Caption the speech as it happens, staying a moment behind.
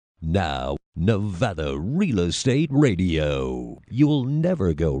Now, Nevada Real Estate Radio. You'll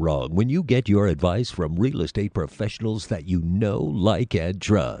never go wrong when you get your advice from real estate professionals that you know, like, and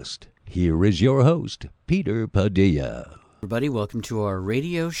trust. Here is your host, Peter Padilla. Everybody, welcome to our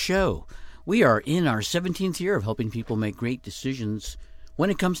radio show. We are in our 17th year of helping people make great decisions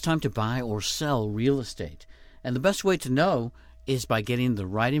when it comes time to buy or sell real estate. And the best way to know is by getting the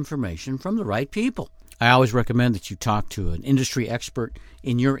right information from the right people. I always recommend that you talk to an industry expert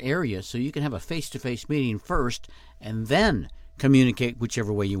in your area so you can have a face-to-face meeting first and then communicate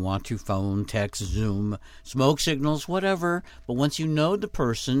whichever way you want to, phone, text, Zoom, smoke signals, whatever. But once you know the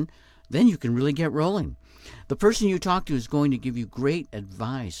person, then you can really get rolling. The person you talk to is going to give you great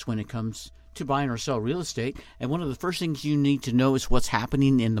advice when it comes to buying or sell real estate. And one of the first things you need to know is what's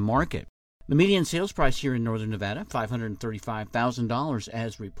happening in the market. The median sales price here in Northern Nevada, $535,000,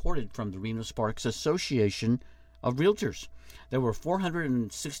 as reported from the Reno-Sparks Association of Realtors. There were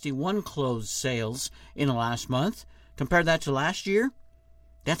 461 closed sales in the last month. Compare that to last year,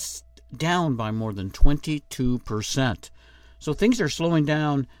 that's down by more than 22%. So things are slowing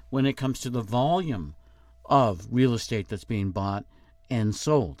down when it comes to the volume of real estate that's being bought and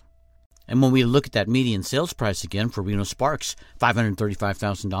sold. And when we look at that median sales price again for Reno-Sparks,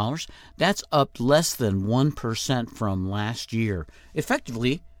 $535,000, that's up less than 1% from last year.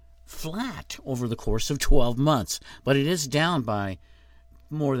 Effectively flat over the course of 12 months, but it is down by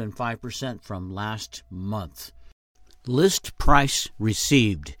more than 5% from last month. List price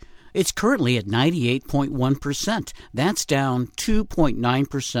received. It's currently at 98.1%. That's down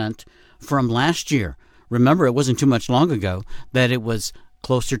 2.9% from last year. Remember, it wasn't too much long ago that it was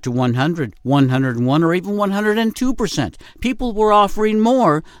closer to 100, 101, or even 102%. People were offering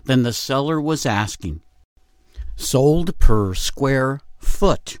more than the seller was asking. Sold per square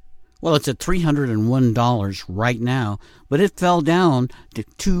foot. Well, it's at $301 right now, but it fell down to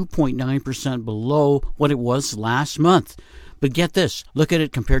 2.9% below what it was last month. But get this, look at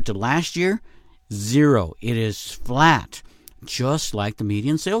it compared to last year, zero. It is flat, just like the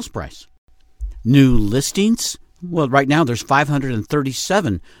median sales price. New listings. Well, right now there's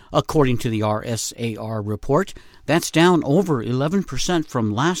 537, according to the RSAR report. That's down over 11%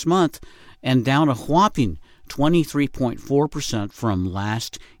 from last month and down a whopping 23.4% from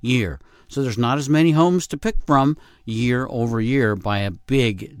last year. So there's not as many homes to pick from year over year by a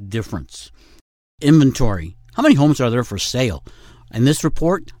big difference. Inventory. How many homes are there for sale? In this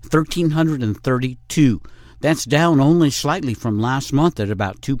report, 1,332. That's down only slightly from last month at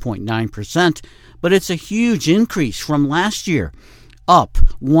about 2.9%, but it's a huge increase from last year, up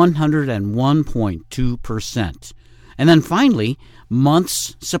 101.2%. And then finally,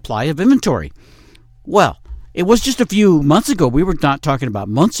 months' supply of inventory. Well, it was just a few months ago we were not talking about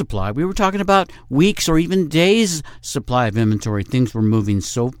month supply. We were talking about weeks or even days supply of inventory. Things were moving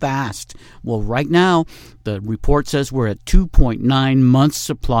so fast. Well, right now, the report says we're at 2.9 months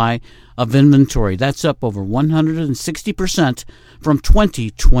supply of inventory. That's up over 160% from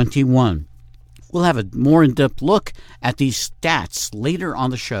 2021. We'll have a more in-depth look at these stats later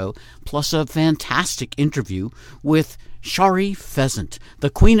on the show, plus a fantastic interview with Shari Pheasant, the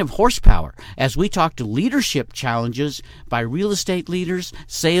queen of horsepower, as we talk to leadership challenges by real estate leaders,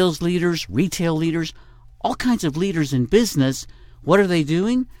 sales leaders, retail leaders, all kinds of leaders in business. What are they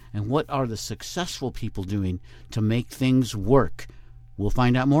doing, and what are the successful people doing to make things work? We'll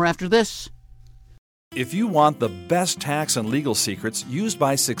find out more after this. If you want the best tax and legal secrets used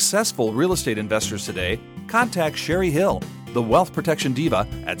by successful real estate investors today, contact Sherry Hill, the wealth protection diva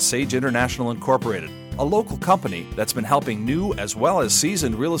at Sage International Incorporated, a local company that's been helping new as well as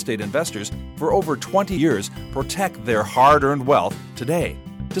seasoned real estate investors for over 20 years protect their hard-earned wealth today.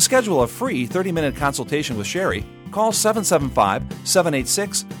 To schedule a free 30-minute consultation with Sherry, call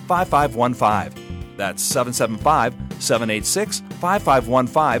 775-786-5515. That's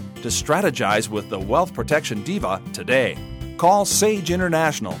 775-786-5515 to strategize with the Wealth Protection Diva today. Call Sage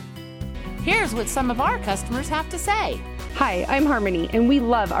International. Here's what some of our customers have to say. Hi, I'm Harmony, and we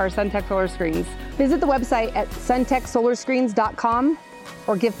love our SunTech Solar Screens. Visit the website at suntechsolarscreens.com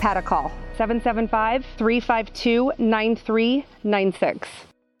or give Pat a call, 775-352-9396.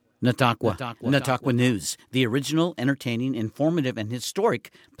 Natakwa News, the original, entertaining, informative, and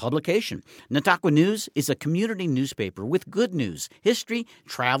historic publication. Natakwa News is a community newspaper with good news, history,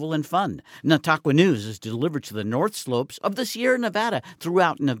 travel, and fun. Natakwa News is delivered to the north slopes of the Sierra Nevada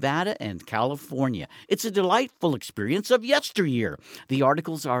throughout Nevada and California. It's a delightful experience of yesteryear. The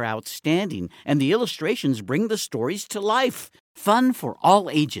articles are outstanding, and the illustrations bring the stories to life. Fun for all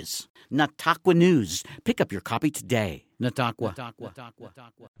ages. Natakwa News. Pick up your copy today. Natakwa.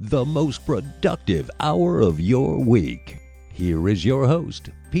 The most productive hour of your week. Here is your host,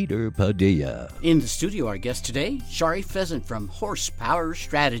 Peter Padilla. In the studio, our guest today, Shari Pheasant from Horsepower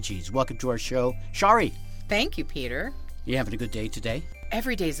Strategies. Welcome to our show. Shari. Thank you, Peter. You having a good day today?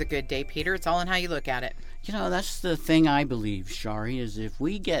 Every day's a good day, Peter. It's all in how you look at it. You know, that's the thing I believe, Shari, is if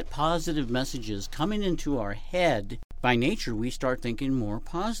we get positive messages coming into our head, by nature we start thinking more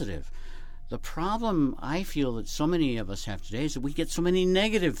positive. The problem I feel that so many of us have today is that we get so many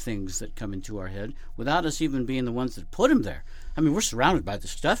negative things that come into our head without us even being the ones that put them there. I mean, we're surrounded by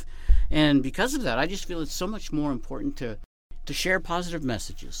this stuff, and because of that, I just feel it's so much more important to share positive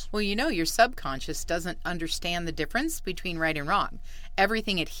messages. Well, you know, your subconscious doesn't understand the difference between right and wrong.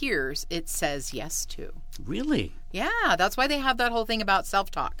 Everything it hears, it says yes to. Really? Yeah, that's why they have that whole thing about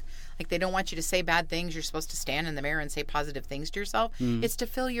self-talk. Like, they don't want you to say bad things. You're supposed to stand in the mirror and say positive things to yourself. It's to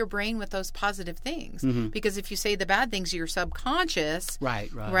fill your brain with those positive things. Because if you say the bad things, your subconscious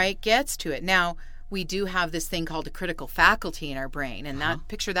right gets to it. Now, we do have this thing called a critical faculty in our brain. And that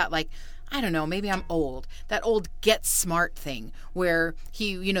picture that like, I don't know, maybe I'm old. That old get smart thing where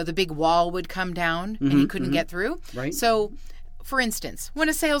the big wall would come down and he couldn't get through. Right. So, for instance, when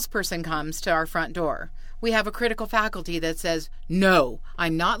a salesperson comes to our front door, we have a critical faculty that says, no,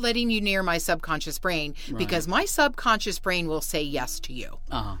 I'm not letting you near my subconscious brain because my subconscious brain will say yes to you.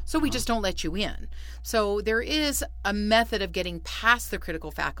 So we just don't let you in. So there is a method of getting past the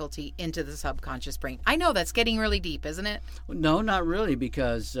critical faculty into the subconscious brain. I know that's getting really deep, isn't it? No, not really,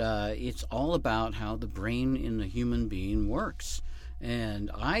 because it's all about how the brain in the human being works.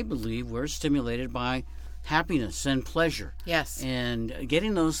 And I believe we're stimulated by happiness and pleasure. Yes. And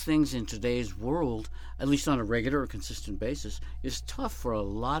getting those things in today's world, at least on a regular or consistent basis, is tough for a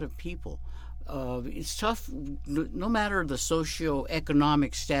lot of people. It's tough no matter the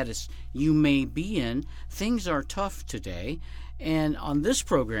socioeconomic status you may be in. Things are tough today. And on this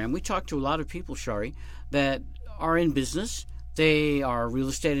program, we talk to a lot of people, Shari, that are in business. They are real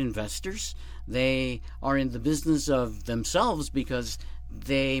estate investors. They are in the business of themselves because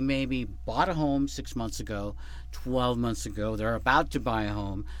they maybe bought a home 6 months ago, 12 months ago. They're about to buy a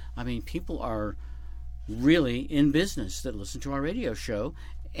home. I mean, people are really in business that listen to our radio show.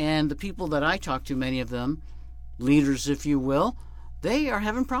 And the people that I talk to, many of them, leaders, if you will, they are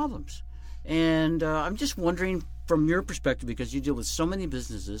having problems. And I'm just wondering, from your perspective, because you deal with so many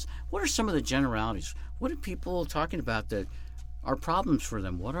businesses, what are some of the generalities? What are people talking about that are problems for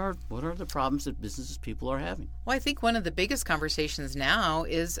them? What are the problems that businesses people are having? Well, I think one of the biggest conversations now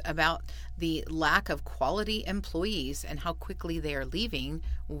is about the lack of quality employees and how quickly they are leaving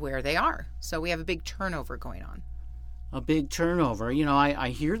where they are. So we have a big turnover going on. A big turnover. You know, I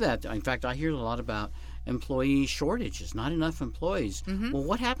hear that. In fact, I hear a lot about employee shortages, not enough employees. Well,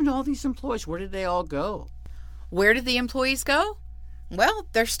 what happened to all these employees? Where did they all go? Where did the employees go? Well,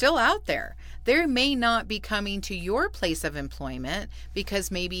 they're still out there. They may not be coming to your place of employment because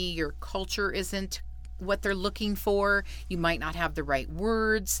maybe your culture isn't what they're looking for. You might not have the right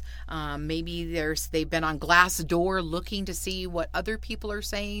words. Maybe they've been on Glassdoor looking to see what other people are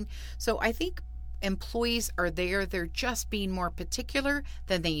saying. So I think employees are there. They're just being more particular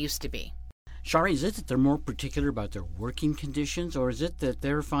than they used to be. Shari, is it that they're more particular about their working conditions, or is it that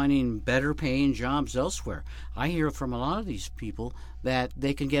they're finding better paying jobs elsewhere? I hear from a lot of these people that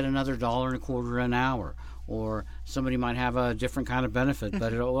they can get another $1.25 an hour, or somebody might have a different kind of benefit,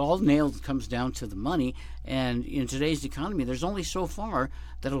 but it all comes down to the money. And in today's economy, there's only so far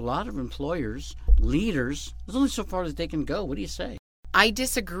that a lot of employers, leaders, there's only so far that they can go. What do you say? I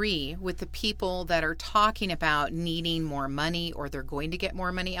disagree with the people that are talking about needing more money or they're going to get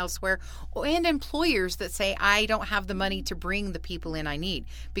more money elsewhere, and employers that say, I don't have the money to bring the people in I need,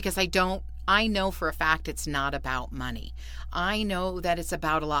 because I know for a fact it's not about money. I know that it's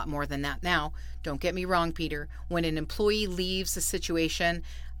about a lot more than that. Now, don't get me wrong, Peter. When an employee leaves a situation,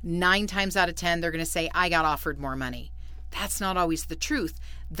 9 times out of 10, they're going to say, I got offered more money. That's not always the truth.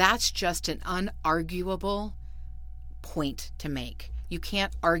 That's just an unarguable point to make. You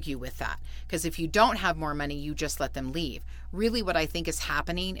can't argue with that, because if you don't have more money, you just let them leave. Really what I think is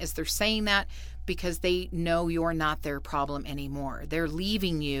happening is they're saying that because they know you're not their problem anymore. They're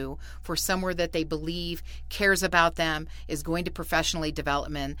leaving you for somewhere that they believe cares about them, is going to professionally develop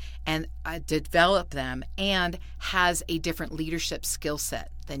them and has a different leadership skill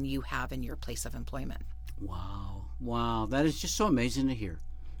set than you have in your place of employment. Wow. That is just so amazing to hear.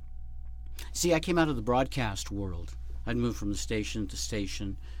 See, I came out of the broadcast world. I'd moved from station to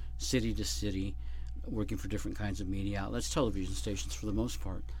station, city to city, working for different kinds of media outlets, television stations for the most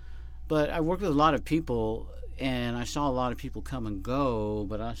part. But I worked with a lot of people, and I saw a lot of people come and go,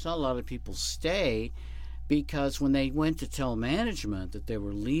 but I saw a lot of people stay because when they went to tell management that they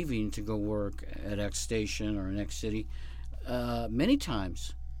were leaving to go work at X station or in X city, many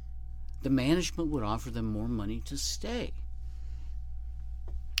times the management would offer them more money to stay.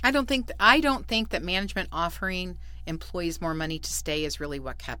 I don't think that management offering employees more money to stay is really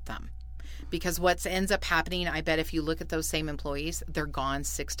what kept them. Because what ends up happening, I bet if you look at those same employees, they're gone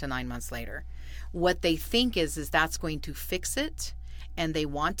 6 to 9 months later. What they think is that's going to fix it, and they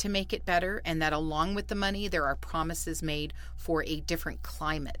want to make it better, and that along with the money, there are promises made for a different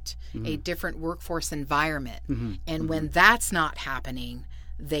climate, a different workforce environment. And when that's not happening,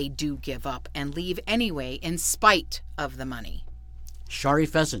 they do give up and leave anyway in spite of the money. Shari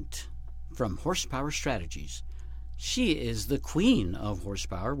Pheasant from Horsepower Strategies. She is the queen of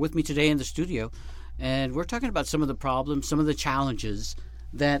horsepower with me today in the studio, and we're talking about some of the problems, some of the challenges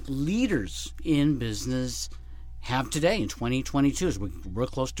that leaders in business have today in 2022 as we're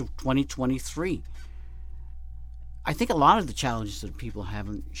close to 2023. I think a lot of the challenges that people have,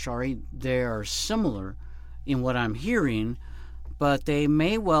 Shari, they are similar in what I'm hearing, but they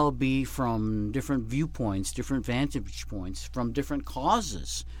may well be from different viewpoints, different vantage points, from different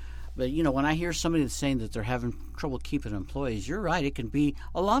causes. But, when I hear somebody that's saying that they're having trouble keeping employees, you're right, it can be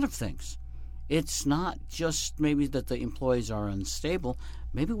a lot of things. It's not just maybe that the employees are unstable.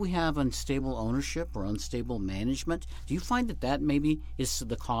 Maybe we have unstable ownership or unstable management. Do you find that maybe is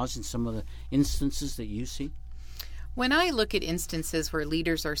the cause in some of the instances that you see? When I look at instances where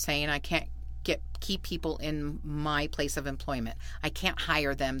leaders are saying, I can't keep people in my place of employment, I can't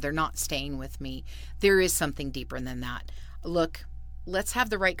hire them, they're not staying with me, there is something deeper than that. Look, let's have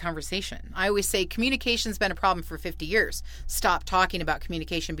the right conversation. I always say communication's been a problem for 50 years. Stop talking about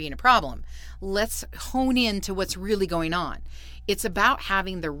communication being a problem. Let's hone in to what's really going on. It's about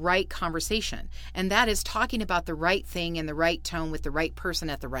having the right conversation, and that is talking about the right thing in the right tone with the right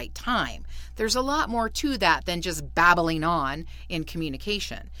person at the right time. There's a lot more to that than just babbling on in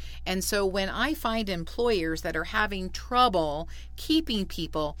communication. And so when I find employers that are having trouble keeping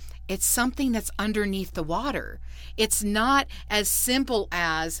people, it's something that's underneath the water. It's not as simple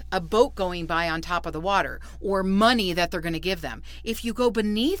as a boat going by on top of the water or money that they're going to give them. If you go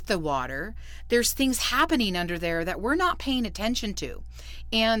beneath the water, there's things happening under there that we're not paying attention to.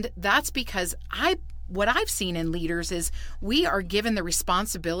 And that's because what I've seen in leaders is we are given the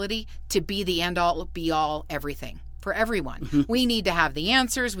responsibility to be the end all, be all, everything. For everyone. We need to have the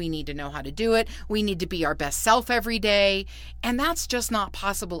answers. We need to know how to do it. We need to be our best self every day. And that's just not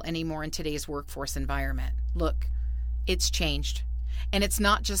possible anymore in today's workforce environment. Look, it's changed. And it's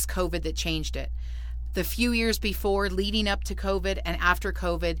not just COVID that changed it. The few years before, leading up to COVID and after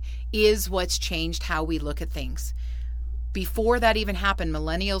COVID is what's changed how we look at things. Before that even happened,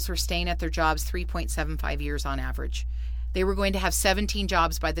 millennials were staying at their jobs 3.75 years on average. They were going to have 17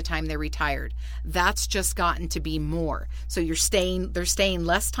 jobs by the time they retired. That's just gotten to be more. So they're staying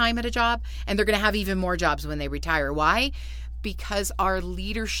less time at a job, and they're going to have even more jobs when they retire. Why? Because our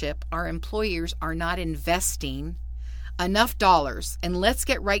leadership, our employers are not investing enough dollars, and let's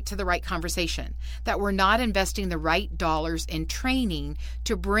get right to the right conversation, that we're not investing the right dollars in training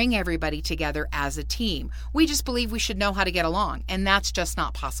to bring everybody together as a team. We just believe we should know how to get along, and that's just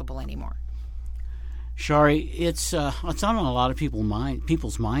not possible anymore. Shari, it's on a lot of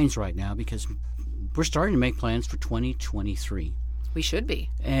people's minds right now because we're starting to make plans for 2023. We should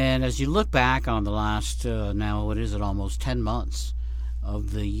be. And as you look back on the last, almost 10 months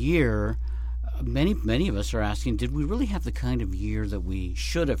of the year, many of us are asking, did we really have the kind of year that we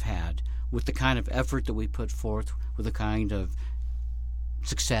should have had with the kind of effort that we put forth, with the kind of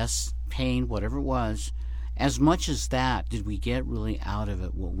success, pain, whatever it was? As much as that, did we get really out of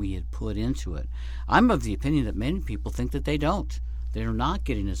it what we had put into it? I'm of the opinion that many people think that they don't. They're not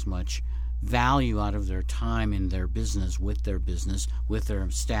getting as much value out of their time in their business, with their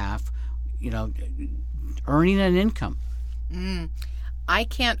staff, earning an income. I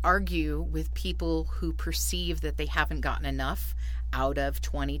can't argue with people who perceive that they haven't gotten enough out of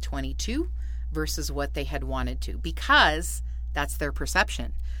 2022 versus what they had wanted to, because that's their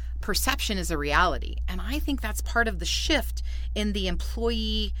perception. Perception is a reality. And I think that's part of the shift in the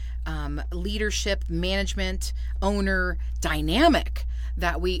employee leadership, management, owner dynamic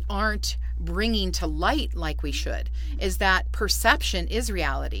that we aren't bringing to light like we should, is that perception is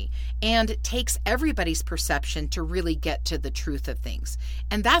reality. And it takes everybody's perception to really get to the truth of things.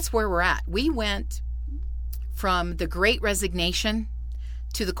 And that's where we're at. We went from the great resignation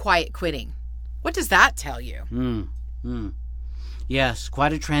to the quiet quitting. What does that tell you? Yes,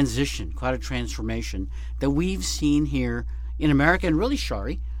 quite a transition, quite a transformation that we've seen here in America and really,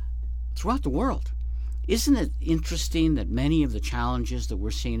 Shari, throughout the world. Isn't it interesting that many of the challenges that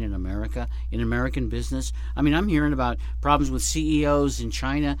we're seeing in America, in American business, I mean, I'm hearing about problems with CEOs in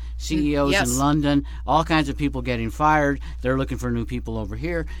China, CEOs Yes. in London, all kinds of people getting fired. They're looking for new people over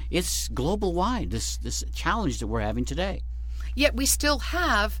here. It's global-wide, this challenge that we're having today. Yet we still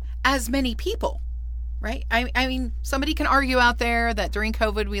have as many people, right? I mean, somebody can argue out there that during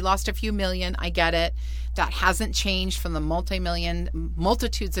COVID we lost a few million. I get it. That hasn't changed from the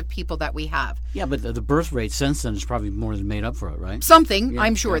multitudes of people that we have. Yeah, but the birth rate since then is probably more than made up for it, right? Something, Yeah,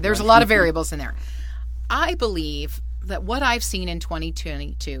 I'm sure. yeah, There's right. a lot of variables in there. I believe that what I've seen in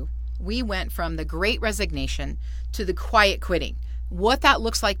 2022, we went from the great resignation to the quiet quitting. What that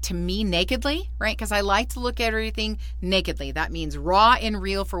looks like to me nakedly, right? Because I like to look at everything nakedly. That means raw and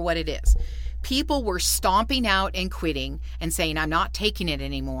real for what it is. People were stomping out and quitting and saying, I'm not taking it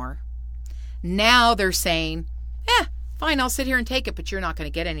anymore. Now they're saying, fine, I'll sit here and take it, but you're not going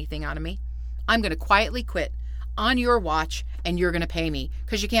to get anything out of me. I'm going to quietly quit on your watch, and you're going to pay me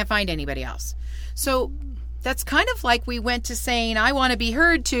because you can't find anybody else. So that's kind of like we went to saying, I want to be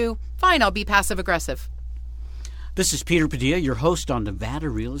heard, to, fine, I'll be passive aggressive. This is Peter Padilla, your host on Nevada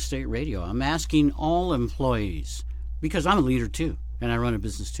Real Estate Radio. I'm asking all employees, because I'm a leader too, and I run a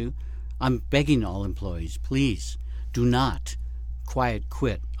business too. I'm begging all employees, please do not quiet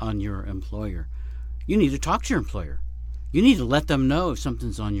quit on your employer. You need to talk to your employer. You need to let them know if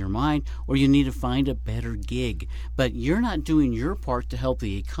something's on your mind, or you need to find a better gig. But you're not doing your part to help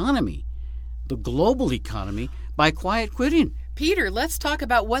the economy, the global economy, by quiet quitting. Peter, let's talk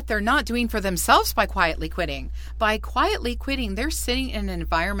about what they're not doing for themselves by quietly quitting. By quietly quitting, they're sitting in an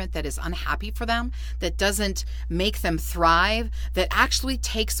environment that is unhappy for them, that doesn't make them thrive, that actually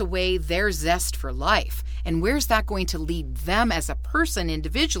takes away their zest for life. And where's that going to lead them as a person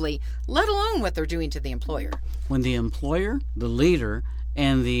individually, let alone what they're doing to the employer? When the employer, the leader,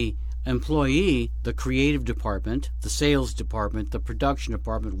 and the employee, the creative department, the sales department, the production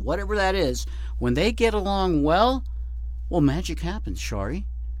department, whatever that is, when they get along well, magic happens, Shari.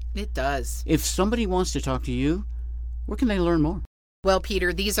 It does. If somebody wants to talk to you, where can they learn more? Well,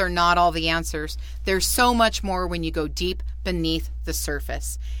 Peter, these are not all the answers. There's so much more when you go deep beneath the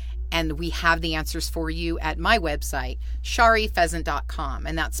surface. And we have the answers for you at my website, sharipheasant.com.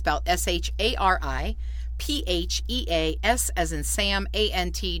 And that's spelled SHARIPHEAS as in Sam,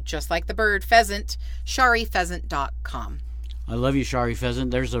 ANT, just like the bird, pheasant, sharipheasant.com. I love you, Shari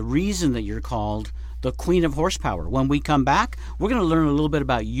Pheasant. There's a reason that you're called the Queen of Horsepower. When we come back, we're going to learn a little bit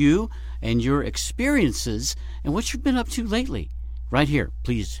about you and your experiences and what you've been up to lately. Right here.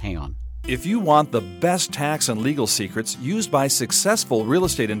 Please hang on. If you want the best tax and legal secrets used by successful real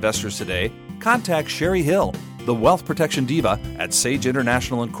estate investors today, contact Sherry Hill, the wealth protection diva at Sage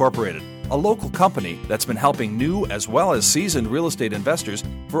International Incorporated, a local company that's been helping new as well as seasoned real estate investors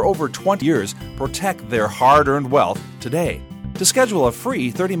for over 20 years protect their hard-earned wealth today. To schedule a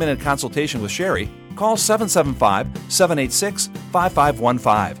free 30-minute consultation with Sherry, call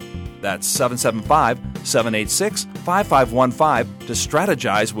 775-786-5515. That's 775-786-5515 to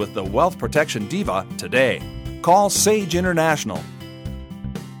strategize with the Wealth Protection Diva today. Call Sage International.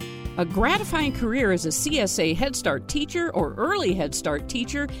 A gratifying career as a CSA Head Start teacher or early Head Start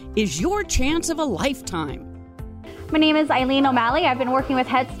teacher is your chance of a lifetime. My name is Eileen O'Malley. I've been working with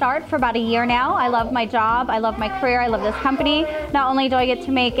Head Start for about a year now. I love my job. I love my career. I love this company. Not only do I get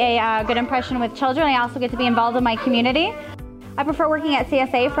to make a good impression with children, I also get to be involved in my community. I prefer working at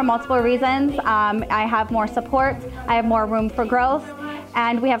CSA for multiple reasons. I have more support, I have more room for growth,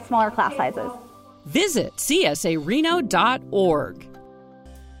 and we have smaller class sizes. Visit csareno.org.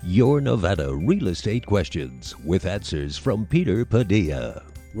 Your Nevada Real Estate Questions with answers from Peter Padilla.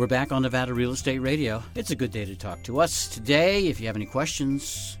 We're back on Nevada Real Estate Radio. It's a good day to talk to us. Today, if you have any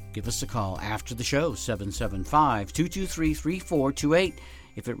questions, give us a call after the show, 775-223-3428.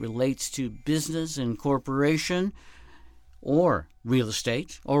 If it relates to business and corporation or real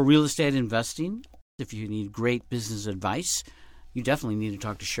estate investing, if you need great business advice, you definitely need to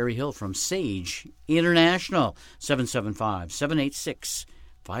talk to Sherry Hill from Sage International,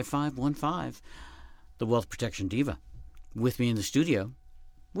 775-786-5515, the Wealth Protection Diva. With me in the studio,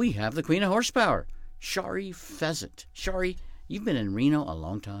 we have the Queen of Horsepower, Shari Pheasant. Shari, you've been in Reno a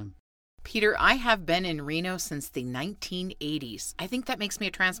long time. Peter, I have been in Reno since the 1980s. I think that makes me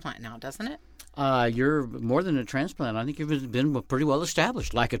a transplant now, doesn't it? You're more than a transplant. I think you've been pretty well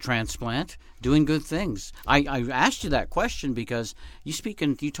established, like a transplant, doing good things. I asked you that question because you speak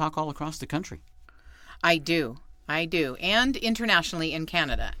and you talk all across the country. I do, and internationally in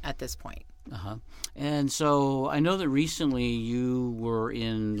Canada at this point. And so I know that recently you were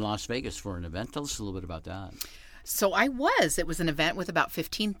in Las Vegas for an event. Tell us a little bit about that. So I was. It was an event with about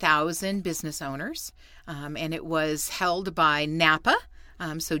 15,000 business owners, and it was held by NAPA.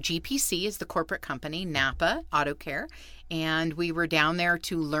 So GPC is the corporate company, NAPA Auto Care. And we were down there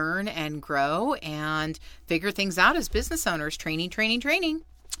to learn and grow and figure things out as business owners, training.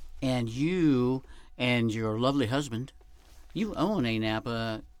 And you and your lovely husband, you own a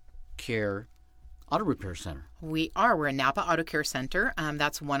NAPA Care Auto Repair Center. We are. We're a NAPA Auto Care Center.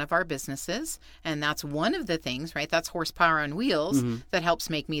 That's one of our businesses. And that's one of the things, right? That's horsepower on wheels that helps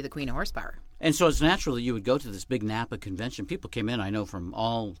make me the queen of horsepower. And so it's natural that you would go to this big NAPA convention. People came in, I know, from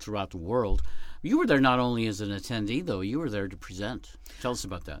all throughout the world. You were there not only as an attendee, though. You were there to present. Tell us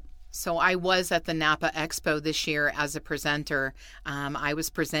about that. So I was at the NAPA Expo this year as a presenter. I was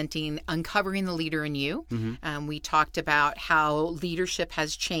presenting Uncovering the Leader in You. We talked about how leadership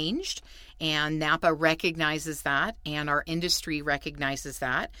has changed, and NAPA recognizes that, and our industry recognizes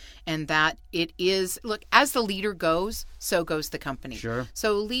that, and that it is, look, as the leader goes, so goes the company. Sure.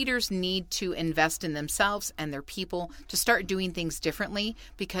 So leaders need to invest in themselves and their people to start doing things differently,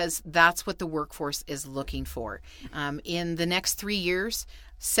 because that's what the workforce is looking for. In the next 3 years,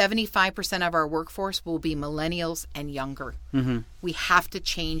 75% of our workforce will be millennials and younger. We have to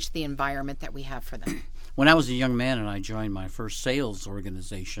change the environment that we have for them. When I was a young man and I joined my first sales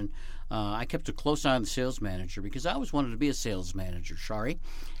organization, I kept a close eye on the sales manager because I always wanted to be a sales manager, Shari.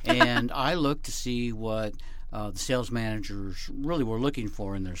 And I looked to see what the sales managers really were looking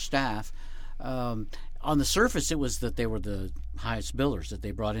for in their staff. On the surface, it was that they were the highest billers, that they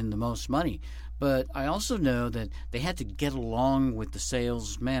brought in the most money. But I also know that they had to get along with the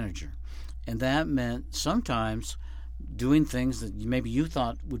sales manager. And that meant sometimes doing things that maybe you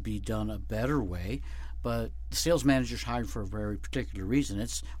thought would be done a better way, but the sales manager's hired for a very particular reason.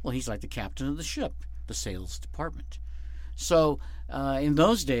 He's like the captain of the ship, the sales department. So in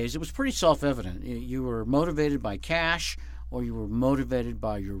those days, it was pretty self-evident. You were motivated by cash or you were motivated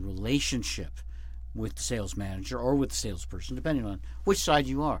by your relationship with the sales manager or with the salesperson, depending on which side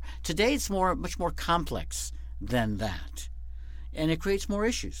you are. Today, it's much more complex than that, and it creates more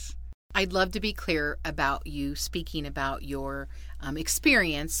issues. I'd love to be clear about you speaking about your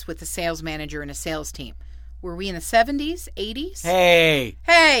experience with a sales manager and a sales team. Were we in the 70s, 80s?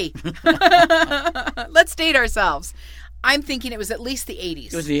 Hey! Let's date ourselves. I'm thinking it was at least the 80s.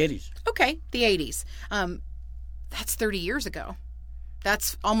 It was the 80s. Okay, the 80s. That's 30 years ago.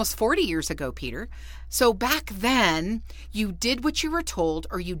 That's almost 40 years ago, Peter. So back then, you did what you were told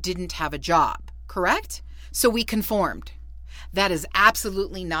or you didn't have a job, correct? So we conformed. That is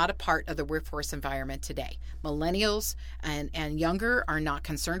absolutely not a part of the workforce environment today. Millennials and younger are not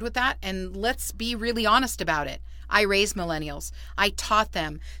concerned with that. And let's be really honest about it. I raised millennials. I taught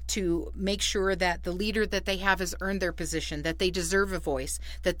them to make sure that the leader that they have has earned their position, that they deserve a voice,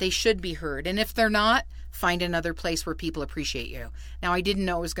 that they should be heard. And if they're not, find another place where people appreciate you. Now, I didn't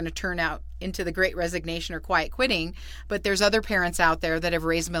know it was going to turn out into the great resignation or quiet quitting, but there's other parents out there that have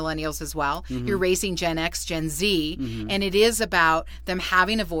raised millennials as well. You're raising Gen X, Gen Z, and it is about them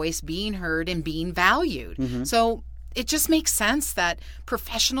having a voice, being heard, and being valued. So it just makes sense that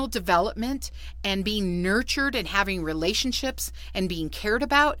professional development and being nurtured and having relationships and being cared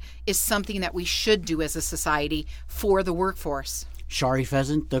about is something that we should do as a society for the workforce. Shari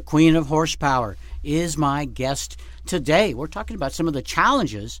Pheasant, the queen of horsepower, is my guest today. We're talking about some of the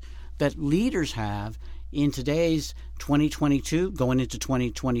challenges that leaders have in today's 2022, going into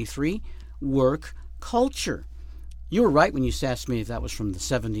 2023, work culture. You were right when you asked me if that was from the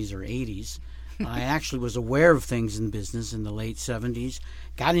 70s or 80s. I actually was aware of things in business in the late 70s,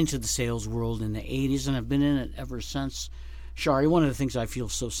 got into the sales world in the 80s, and I've been in it ever since. Shari, one of the things I feel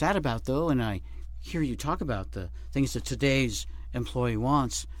so sad about, though, and I hear you talk about the things that today's employee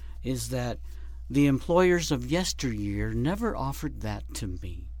wants, is that the employers of yesteryear never offered that to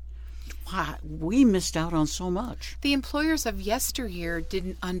me. Wow, we missed out on so much. The employers of yesteryear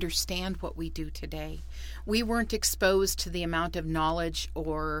didn't understand what we do today. We weren't exposed to the amount of knowledge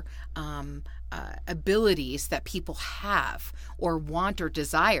or abilities that people have or want or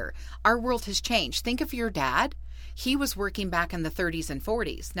desire. Our world has changed. Think of your dad. He was working back in the 30s and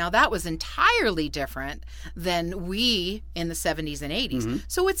 40s. Now, that was entirely different than we in the 70s and 80s.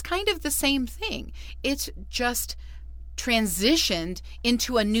 So it's kind of the same thing. It's just transitioned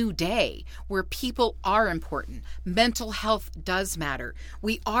into a new day where people are important. Mental health does matter.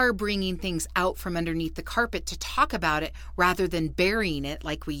 We are bringing things out from underneath the carpet to talk about it rather than burying it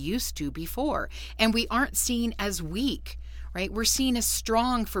like we used to before. And we aren't seen as weak, right? We're seen as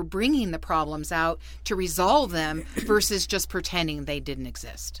strong for bringing the problems out to resolve them versus just pretending they didn't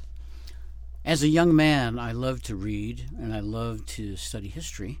exist. As a young man, I loved to read and I loved to study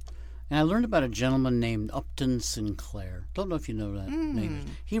history. And I learned about a gentleman named Upton Sinclair. Don't know if you know that name.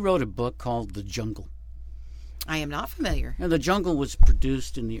 He wrote a book called The Jungle. I am not familiar. And The Jungle was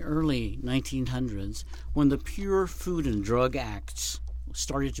produced in the early 1900s when the Pure Food and Drug Acts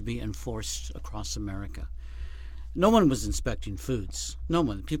started to be enforced across America. No one was inspecting foods. No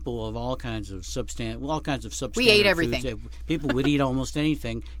one. People of all kinds of substandard We ate everything. Foods. People would eat almost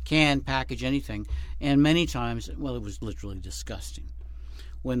anything, package anything, and many times, it was literally disgusting.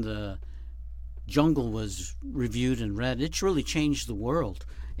 When The Jungle was reviewed and read, it really changed the world.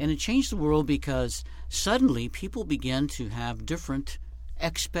 And it changed the world because suddenly people began to have different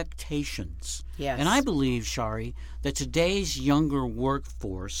expectations. Yes. And I believe, Shari, that today's younger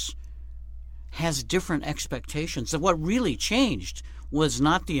workforce has different expectations. And what really changed was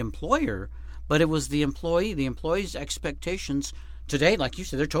not the employer, but it was the employee. The employee's expectations today, like you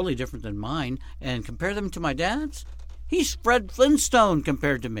said, they're totally different than mine. And compare them to my dad's, he's Fred Flintstone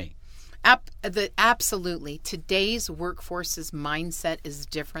compared to me. Absolutely. Today's workforce's mindset is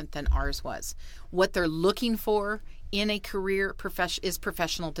different than ours was. What they're looking for in a career is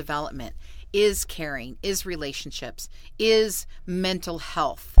professional development, is caring, is relationships, is mental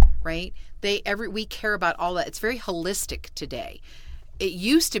health, right? We care about all that. It's very holistic today. It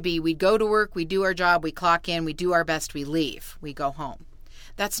used to be we'd go to work, we do our job, we clock in, we do our best, we leave, we go home.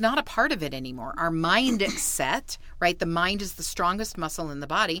 That's not a part of it anymore. Our mindset, right? The mind is the strongest muscle in the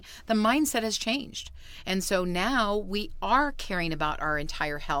body. The mindset has changed. And so now we are caring about our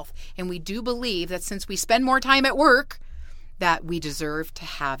entire health. And we do believe that since we spend more time at work, that we deserve to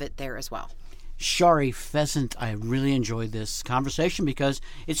have it there as well. Shari Pheasant, I really enjoyed this conversation because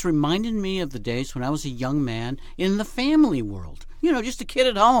it's reminded me of the days when I was a young man in the family world. Just a kid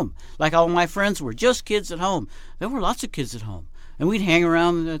at home, like all my friends were, just kids at home. There were lots of kids at home. And we'd hang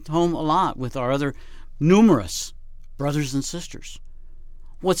around at home a lot with our other numerous brothers and sisters.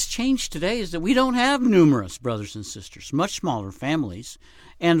 What's changed today is that we don't have numerous brothers and sisters, much smaller families.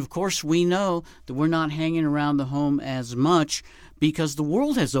 And, of course, we know that we're not hanging around the home as much because the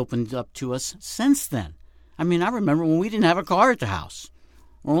world has opened up to us since then. I mean, I remember when we didn't have a car at the house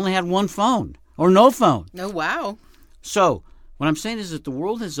or only had one phone or no phone. Oh, wow. So what I'm saying is that the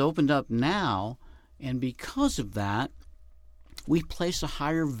world has opened up now, and because of that, we place a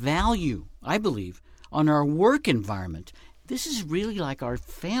higher value, I believe, on our work environment. This is really like our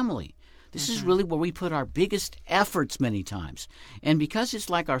family. This is really where we put our biggest efforts many times. And because it's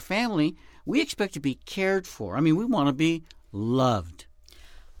like our family, we expect to be cared for. I mean, we want to be loved.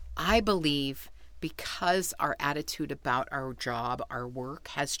 I believe because our attitude about our job, our work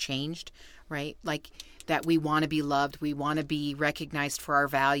has changed, right? Like that we want to be loved, we want to be recognized for our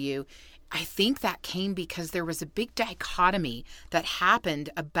value. I think that came because there was a big dichotomy that happened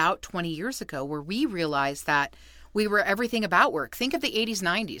about 20 years ago where we realized that we were everything about work. Think of the 80s,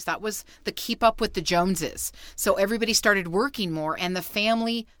 90s. That was the keep up with the Joneses. So everybody started working more and the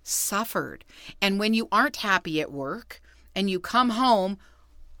family suffered. And when you aren't happy at work and you come home,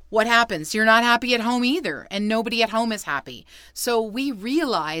 what happens? You're not happy at home either, and nobody at home is happy. So we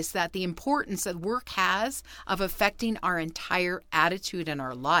realized that the importance that work has of affecting our entire attitude in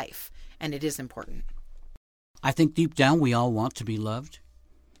our life. And it is important. I think deep down we all want to be loved.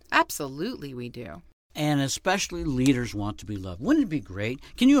 Absolutely we do. And especially leaders want to be loved. Wouldn't it be great?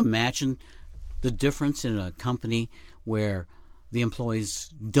 Can you imagine the difference in a company where the employees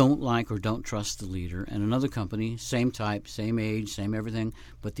don't like or don't trust the leader, and another company, same type, same age, same everything,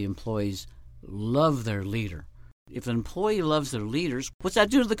 but the employees love their leader? If an employee loves their leaders, what's that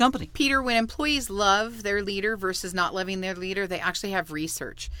do to the company? Peter, when employees love their leader versus not loving their leader, they actually have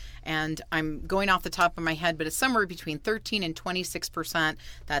research. And I'm going off the top of my head, but it's somewhere between 13 and 26%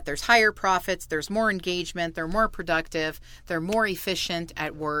 that there's higher profits, there's more engagement, they're more productive, they're more efficient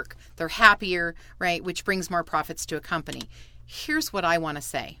at work, they're happier, right, which brings more profits to a company. Here's what I want to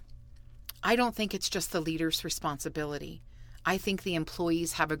say. I don't think it's just the leader's responsibility. I think the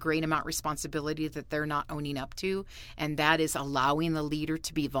employees have a great amount of responsibility that they're not owning up to, and that is allowing the leader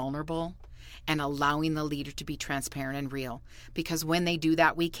to be vulnerable and allowing the leader to be transparent and real. Because when they do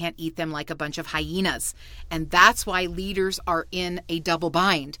that, we can't eat them like a bunch of hyenas. And that's why leaders are in a double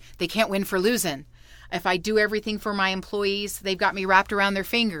bind. They can't win for losing. If I do everything for my employees, they've got me wrapped around their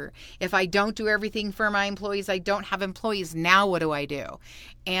finger. If I don't do everything for my employees, I don't have employees. Now what do I do?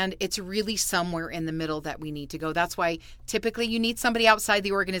 And it's really somewhere in the middle that we need to go. That's why typically you need somebody outside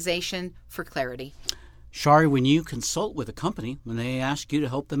the organization for clarity. Shari, when you consult with a company, when they ask you to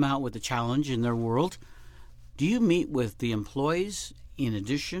help them out with a challenge in their world, do you meet with the employees in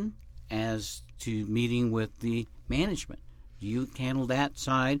addition as to meeting with the management? Do you handle that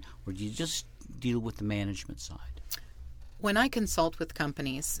side, or do you just deal with the management side? When I consult with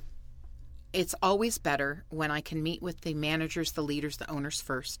companies, it's always better when I can meet with the managers, the leaders, the owners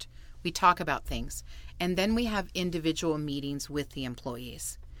first. We talk about things, and then we have individual meetings with the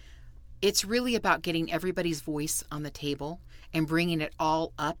employees. It's really about getting everybody's voice on the table and bringing it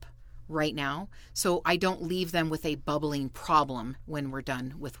all up right now, so I don't leave them with a bubbling problem when we're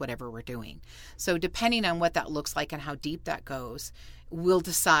done with whatever we're doing. So depending on what that looks like and how deep that goes, we'll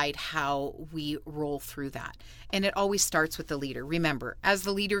decide how we roll through that. And it always starts with the leader. Remember, as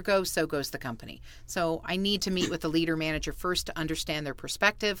the leader goes, so goes the company. So I need to meet with the leader manager first to understand their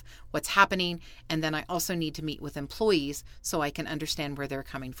perspective, what's happening, and then I also need to meet with employees so I can understand where they're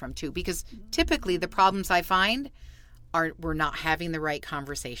coming from too. Because typically the problems I find are we're not having the right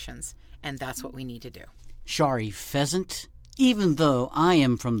conversations, and that's what we need to do. Shari Pheasant, even though I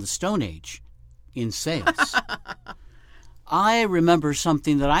am from the Stone Age in sales, I remember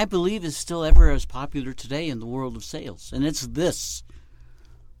something that I believe is still ever as popular today in the world of sales, and it's this.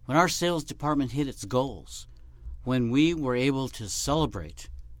 When our sales department hit its goals, when we were able to celebrate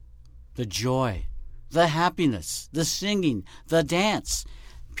the joy, the happiness, the singing, the dance,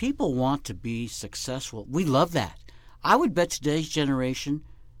 people want to be successful. We love that. I would bet today's generation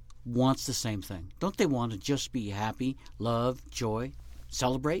wants the same thing. Don't they want to just be happy, love, joy,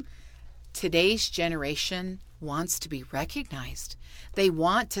 celebrate? Today's generation wants to be recognized. They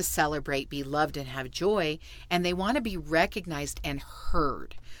want to celebrate, be loved, and have joy, and they want to be recognized and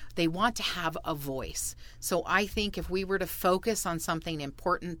heard. They want to have a voice. So I think if we were to focus on something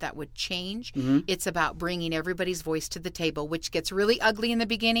important that would change, it's about bringing everybody's voice to the table, which gets really ugly in the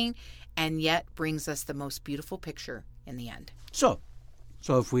beginning and yet brings us the most beautiful picture in the end. So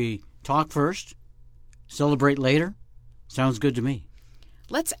if we talk first, celebrate later, sounds good to me.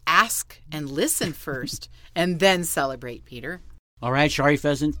 Let's ask and listen first and then celebrate, Peter. All right, Shari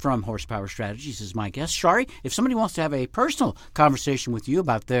Pheasant from Horsepower Strategies is my guest. Shari, if somebody wants to have a personal conversation with you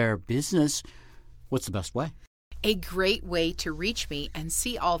about their business, what's the best way? A great way to reach me and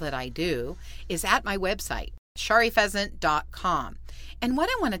see all that I do is at my website, sharipheasant.com. And what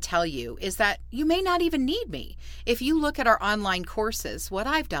I want to tell you is that you may not even need me. If you look at our online courses, what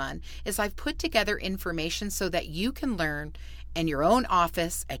I've done is I've put together information so that you can learn in your own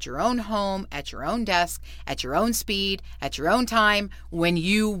office, at your own home, at your own desk, at your own speed, at your own time, when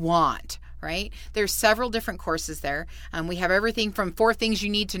you want, right? There's several different courses there. We have everything from 4 things you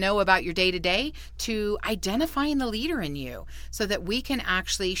need to know about your day-to-day to identifying the leader in you so that we can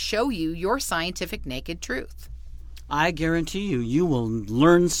actually show you your scientific naked truth. I guarantee you will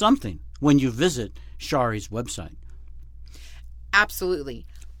learn something when you visit Shari's website. Absolutely.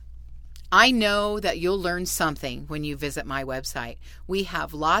 I know that you'll learn something when you visit my website. We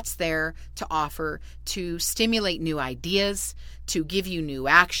have lots there to offer to stimulate new ideas, to give you new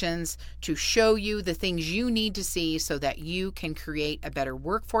actions, to show you the things you need to see so that you can create a better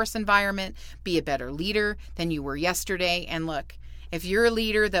workforce environment, be a better leader than you were yesterday. And look, if you're a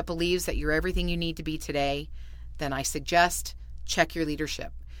leader that believes that you're everything you need to be today, then I suggest check your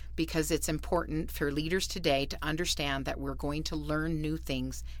leadership, because it's important for leaders today to understand that we're going to learn new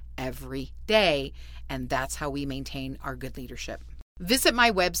things every day, and that's how we maintain our good leadership. Visit my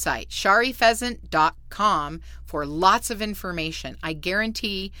website, sharipheasant.com, for lots of information. I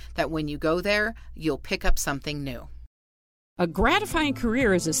guarantee that when you go there, you'll pick up something new. A gratifying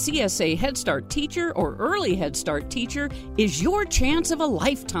career as a CSA Head Start teacher or early Head Start teacher is your chance of a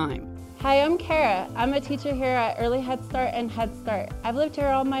lifetime. Hi, I'm Kara. I'm a teacher here at Early Head Start and Head Start. I've lived here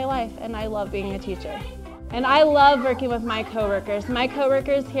all my life, and I love being a teacher. And I love working with my coworkers. My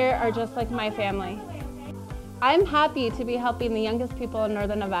coworkers here are just like my family. I'm happy to be helping the youngest people in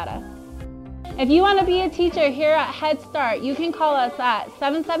Northern Nevada. If you want to be a teacher here at Head Start, you can call us at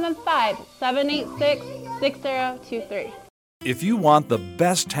 775-786-6023. If you want the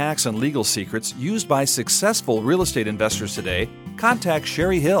best tax and legal secrets used by successful real estate investors today, contact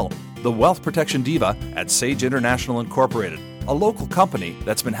Sherry Hill, the wealth protection diva at Sage International Incorporated, a local company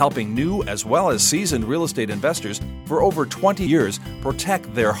that's been helping new as well as seasoned real estate investors for over 20 years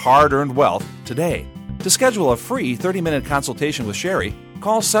protect their hard-earned wealth today. To schedule a free 30-minute consultation with Sherry,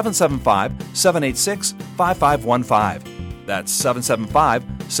 call 775-786-5515. That's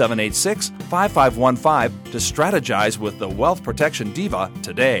 775-786-5515 to strategize with the Wealth Protection Diva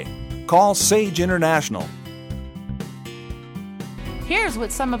today. Call Sage International. Here's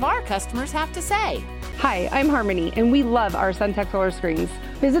what some of our customers have to say. Hi, I'm Harmony, and we love our SunTech Solar Screens.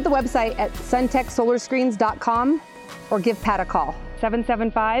 Visit the website at suntechsolarscreens.com or give Pat a call,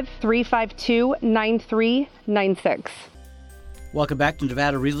 775-352-9396. Welcome back to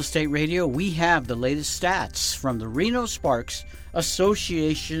Nevada Real Estate Radio. We have the latest stats from the Reno Sparks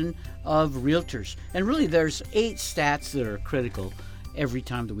Association of Realtors. And really, there's 8 stats that are critical. every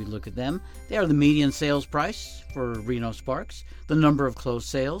time that we look at them. They are the median sales price for Reno Sparks, the number of closed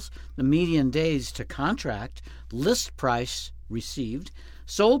sales, the median days to contract, list price received,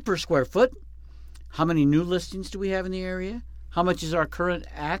 sold per square foot, how many new listings do we have in the area, how much is our current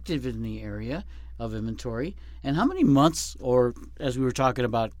active in the area of inventory, and how many months, or as we were talking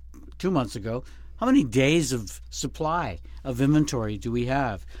about 2 months ago, how many days of supply of inventory do we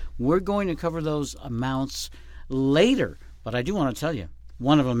have? We're going to cover those amounts later, but I do want to tell you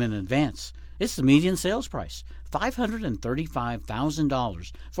one of them in advance. It's the median sales price,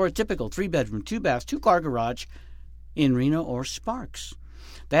 $535,000 for a typical 3-bedroom, 2-bath, 2-car garage in Reno or Sparks.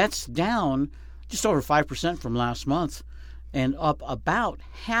 That's down just over 5% from last month and up about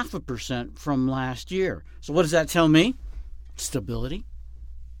 0.5% from last year. So what does that tell me? Stability.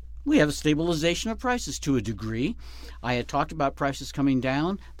 We have a stabilization of prices to a degree. I had talked about prices coming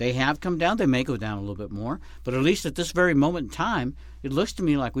down. They have come down. They may go down a little bit more. But at least at this very moment in time, it looks to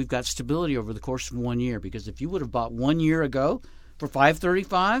me like we've got stability over the course of 1 year. Because if you would have bought 1 year ago for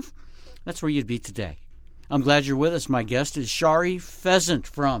 $535,000, that's where you'd be today. I'm glad you're with us. My guest is Shari Pheasant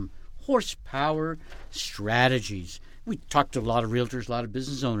from Horsepower Strategies. We talked to a lot of realtors, a lot of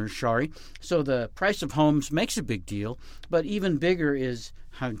business owners, Shari. So the price of homes makes a big deal, but even bigger is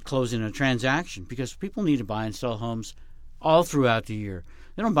how closing a transaction, because people need to buy and sell homes all throughout the year.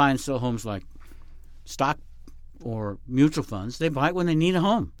 They don't buy and sell homes like stock or mutual funds. They buy it when they need a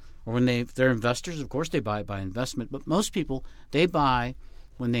home, or when they're investors. Of course, they buy it by investment, but most people, they buy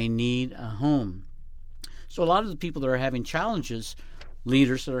when they need a home. So a lot of the people that are having challenges,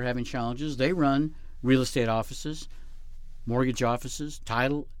 leaders that are having challenges, they run real estate offices, mortgage offices,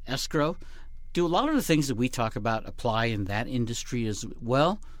 title, escrow. Do a lot of the things that we talk about apply in that industry as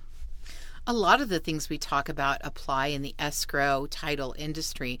well? A lot of the things we talk about apply in the escrow, title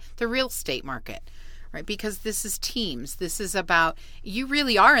industry, the real estate market, right? Because this is teams. This is about, you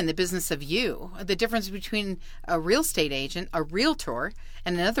really are in the business of you. The difference between a real estate agent, a realtor,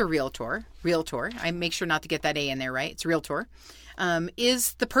 and another realtor, I make sure not to get that A in there, right? It's realtor,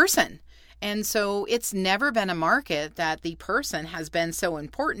 is the person. And so it's never been a market that the person has been so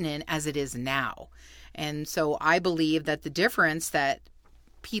important in as it is now. And so I believe that the difference that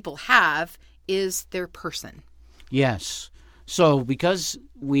people have is their person. Yes. So because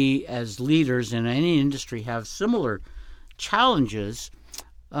we as leaders in any industry have similar challenges,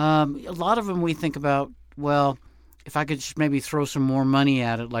 a lot of them we think about, well, if I could just maybe throw some more money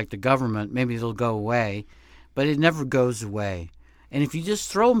at it like the government, maybe it'll go away. But it never goes away. And if you just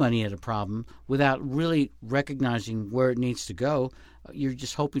throw money at a problem without really recognizing where it needs to go, you're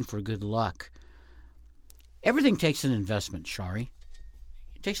just hoping for good luck. Everything takes an investment, Shari.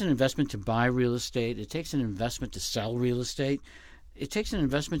 It takes an investment to buy real estate. It takes an investment to sell real estate. It takes an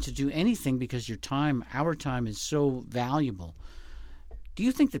investment to do anything because your time, our time, is so valuable. Do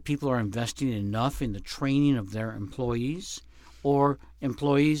you think that people are investing enough in the training of their employees? Or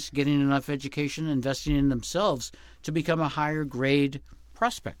employees getting enough education, investing in themselves to become a higher grade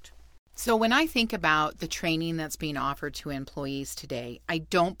prospect? So when I think about the training that's being offered to employees today, I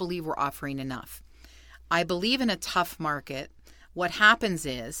don't believe we're offering enough. I believe in a tough market, what happens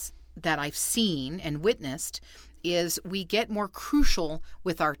is that I've seen and witnessed is we get more crucial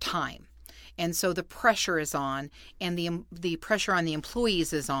with our time. And so the pressure is on, and the pressure on the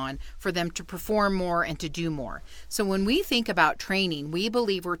employees is on for them to perform more and to do more. So when we think about training, we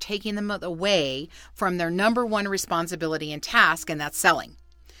believe we're taking them away from their number one responsibility and task, and that's selling.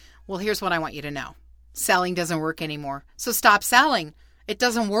 Well, here's what I want you to know. Selling doesn't work anymore. So stop selling. It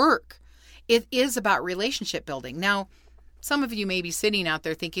doesn't work. It is about relationship building. Now, some of you may be sitting out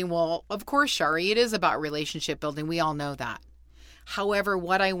there thinking, well, of course, Shari, it is about relationship building. We all know that. However,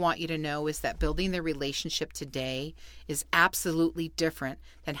 what I want you to know is that building the relationship today is absolutely different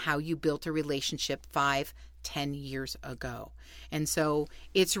than how you built a relationship 5, 10 years ago. And so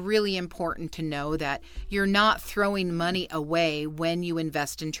it's really important to know that you're not throwing money away when you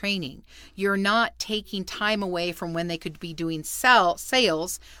invest in training. You're not taking time away from when they could be doing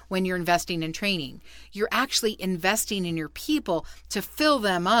sales when you're investing in training. You're actually investing in your people to fill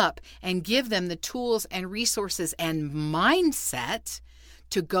them up and give them the tools and resources and mindset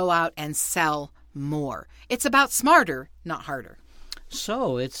to go out and sell more. It's about smarter, not harder.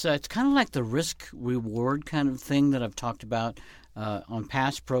 So it's kind of like the risk-reward kind of thing that I've talked about on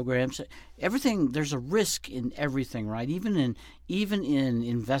past programs. Everything, there's a risk in everything, right? Even in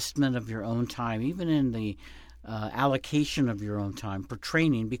investment of your own time, even in the allocation of your own time for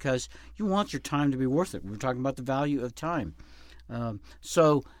training, because you want your time to be worth it. We're talking about the value of time.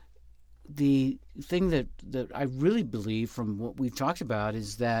 So the thing that I really believe from what we've talked about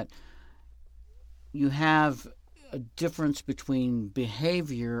is that you have a difference between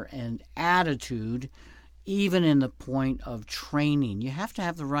behavior and attitude, even in the point of training. You have to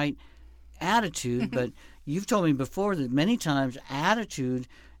have the right attitude, but you've told me before that many times attitude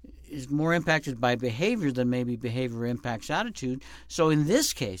is more impacted by behavior than maybe behavior impacts attitude. So in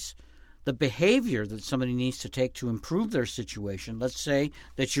this case, the behavior that somebody needs to take to improve their situation, let's say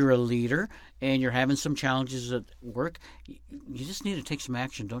that you're a leader and you're having some challenges at work, you just need to take some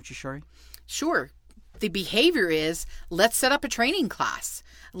action, don't you, Shari? Sure. The behavior is, let's set up a training class.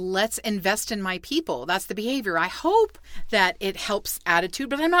 Let's invest in my people. That's the behavior. I hope that it helps attitude,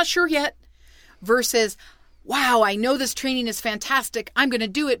 but I'm not sure yet. Versus, wow, I know this training is fantastic. I'm going to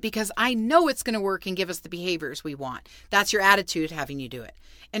do it because I know it's going to work and give us the behaviors we want. That's your attitude having you do it.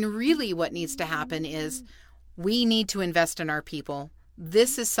 And really what needs to happen is we need to invest in our people.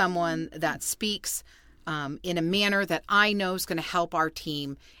 This is someone that speaks in a manner that I know is going to help our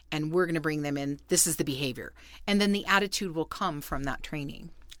team, and we're going to bring them in. This is the behavior. And then the attitude will come from that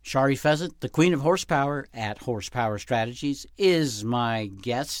training. Shari Fezzett, the Queen of Horsepower at Horsepower Strategies, is my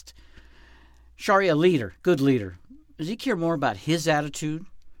guest. Shari, a leader, good leader, does he care more about his attitude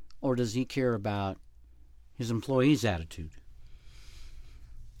or does he care about his employees' attitude?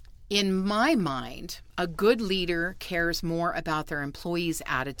 In my mind, a good leader cares more about their employees'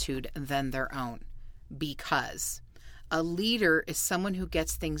 attitude than their own, because a leader is someone who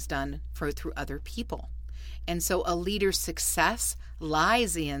gets things done through other people. And so a leader's success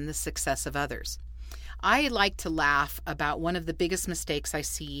lies in the success of others. I like to laugh about one of the biggest mistakes I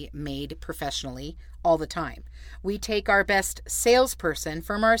see made professionally all the time. We take our best salesperson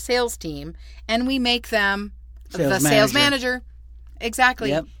from our sales team and we make them sales manager. Exactly.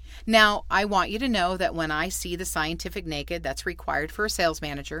 Yep. Now, I want you to know that when I see the scientific naked that's required for a sales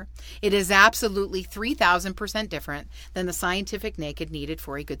manager, it is absolutely 3,000% different than the scientific naked needed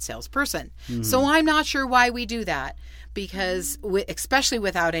for a good salesperson. Mm-hmm. So I'm not sure why we do that, because especially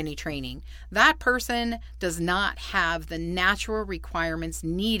without any training, that person does not have the natural requirements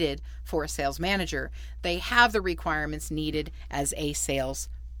needed for a sales manager. They have the requirements needed as a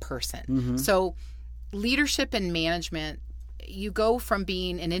salesperson. Mm-hmm. So leadership and management, you go from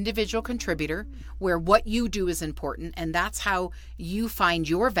being an individual contributor where what you do is important and that's how you find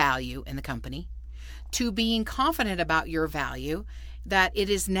your value in the company, to being confident about your value, that it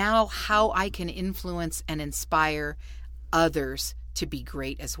is now how I can influence and inspire others to be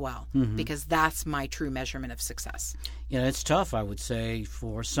great as well, mm-hmm. because that's my true measurement of success. Yeah, it's tough, I would say,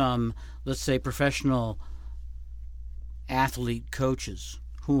 for some, let's say, professional athlete coaches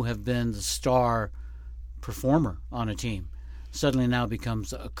who have been the star performer on a team. Suddenly now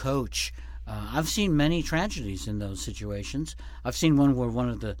becomes a coach. I've seen many tragedies in those situations. I've seen one where one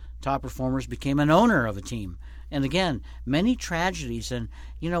of the top performers became an owner of a team. And again, many tragedies. And,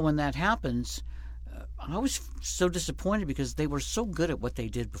 when that happens, I was so disappointed because they were so good at what they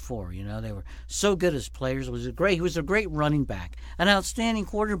did before. They were so good as players. He was a great running back, an outstanding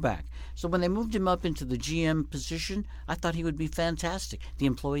quarterback. So when they moved him up into the GM position, I thought he would be fantastic. The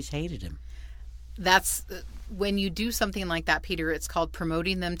employees hated him. That's when you do something like that, Peter, it's called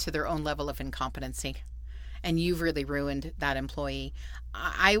promoting them to their own level of incompetency. And you've really ruined that employee.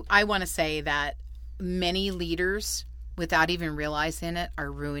 I want to say that many leaders, without even realizing it,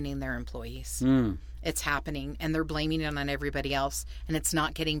 are ruining their employees. It's happening, and they're blaming it on everybody else, and it's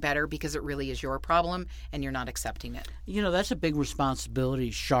not getting better because it really is your problem, and you're not accepting it. That's a big responsibility,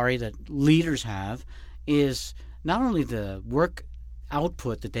 Shari, that leaders have, is not only the work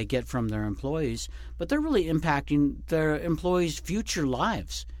output that they get from their employees, but they're really impacting their employees' future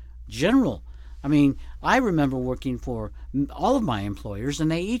lives. I remember working for all of my employers,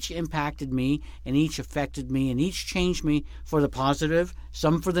 and they each impacted me, and each affected me, and each changed me for the positive,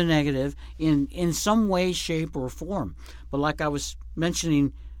 some for the negative, in some way, shape, or form. But like I was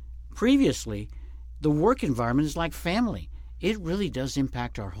mentioning previously, the work environment is like family. It really does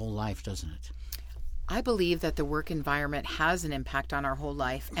impact our whole life, doesn't it? I believe that the work environment has an impact on our whole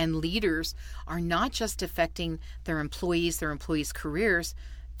life, and leaders are not just affecting their employees' careers,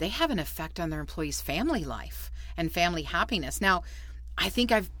 they have an effect on their employees' family life and family happiness. Now, I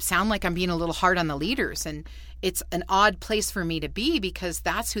think I sound like I'm being a little hard on the leaders, and it's an odd place for me to be because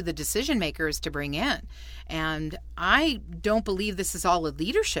that's who the decision maker is to bring in. And I don't believe this is all a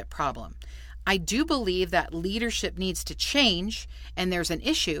leadership problem. I do believe that leadership needs to change and there's an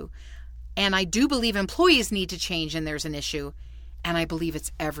issue. And I do believe employees need to change and there's an issue. And I believe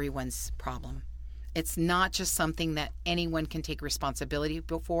it's everyone's problem. It's not just something that anyone can take responsibility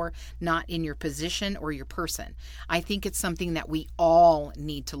for, not in your position or your person. I think it's something that we all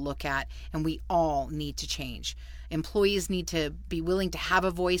need to look at and we all need to change. Employees need to be willing to have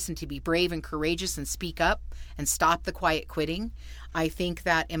a voice and to be brave and courageous and speak up and stop the quiet quitting. I think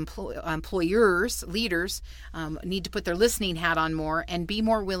that employers, leaders, need to put their listening hat on more and be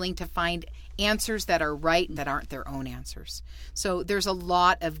more willing to find answers that are right, that aren't their own answers. So there's a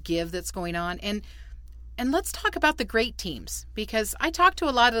lot of give that's going on. And let's talk about the great teams, because I talk to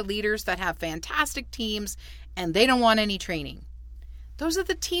a lot of leaders that have fantastic teams and they don't want any training. Those are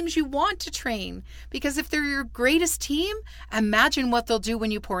the teams you want to train, because if they're your greatest team, imagine what they'll do when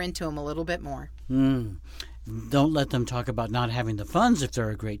you pour into them a little bit more. Don't let them talk about not having the funds if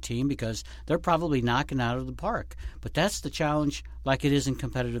they're a great team, because they're probably knocking out of the park. But that's the challenge, like it is in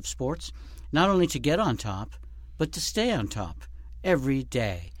competitive sports, not only to get on top, but to stay on top every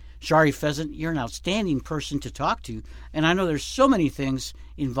day. Shari Pheasant, you're an outstanding person to talk to, and I know there's so many things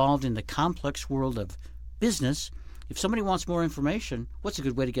involved in the complex world of business. If somebody wants more information, what's a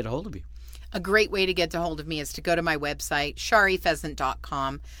good way to get a hold of you? A great way to get a hold of me is to go to my website,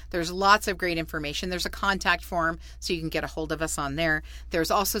 sharipheasant.com. There's lots of great information. There's a contact form so you can get a hold of us on there.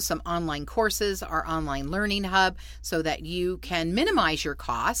 There's also some online courses, our online learning hub, so that you can minimize your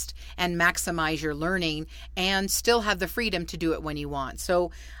cost and maximize your learning and still have the freedom to do it when you want.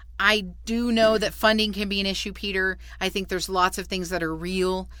 So I do know that funding can be an issue, Peter. I think there's lots of things that are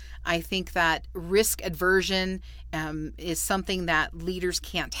real. I think that risk aversion is something that leaders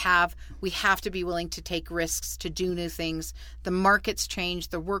can't have. We have to be willing to take risks, to do new things. The market's changed,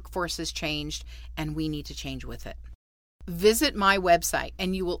 the workforce has changed, and we need to change with it. Visit my website,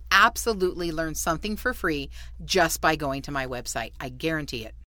 and you will absolutely learn something for free just by going to my website. I guarantee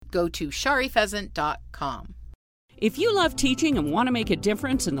it. Go to sharipheasant.com. If you love teaching and want to make a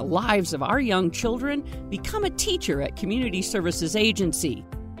difference in the lives of our young children, become a teacher at Community Services Agency.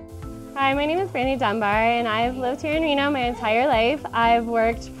 Hi, my name is Brandy Dunbar, and I've lived here in Reno my entire life. I've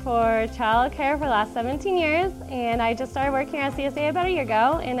worked for child care for the last 17 years, and I just started working at CSA about a year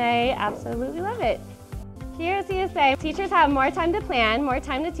ago, and I absolutely love it. Here at CSA, teachers have more time to plan, more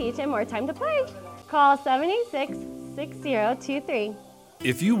time to teach, and more time to play. Call 786-6023.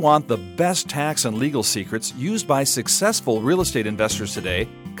 If you want the best tax and legal secrets used by successful real estate investors today,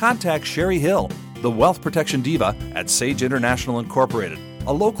 contact Sherry Hill, the wealth protection diva at Sage International Incorporated,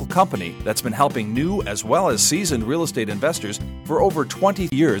 a local company that's been helping new as well as seasoned real estate investors for over 20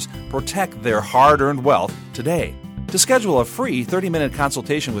 years protect their hard-earned wealth today. To schedule a free 30-minute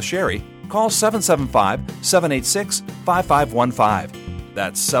consultation with Sherry, call 775-786-5515.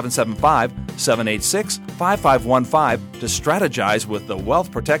 That's 775-786-5515 to strategize with the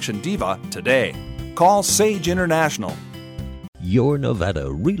Wealth Protection Diva today. Call Sage International. Your Nevada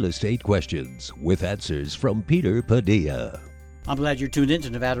Real Estate Questions with answers from Peter Padilla. I'm glad you're tuned in to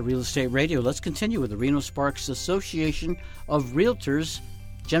Nevada Real Estate Radio. Let's continue with the Reno Sparks Association of Realtors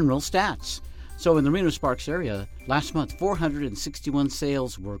General Stats. So in the Reno Sparks area, last month, 461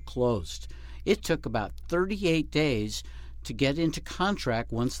 sales were closed. It took about 38 days to get into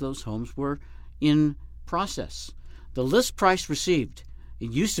contract once those homes were in process. The list price received,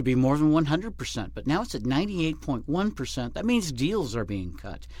 it used to be more than 100%, but now it's at 98.1%. That means deals are being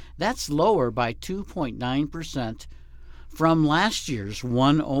cut. That's lower by 2.9% from last year's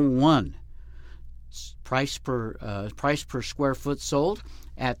 101. Price per square foot sold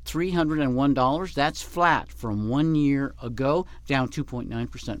at $301. That's flat from 1 year ago, down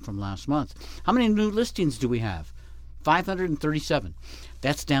 2.9% from last month. How many new listings do we have? 537.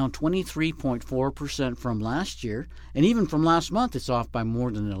 That's down 23.4% from last year, and even from last month it's off by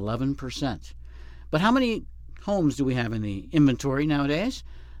more than 11%. But how many homes do we have in the inventory nowadays?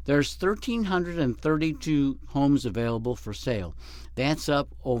 There's 1,332 homes available for sale. That's up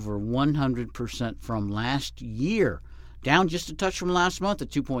over 100% from last year, down just a touch from last month at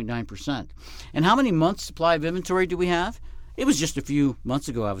 2.9%. And how many months supply of inventory do we have? It was just a few months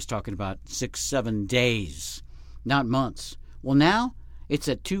ago I was talking about 6-7 days. Not months. Well, now it's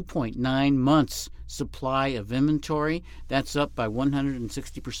at 2.9 months supply of inventory. That's up by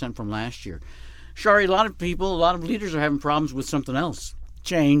 160% from last year. Shari, a lot of leaders are having problems with something else.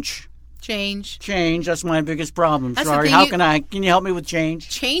 Change. That's my biggest problem. Shari, can you help me with change?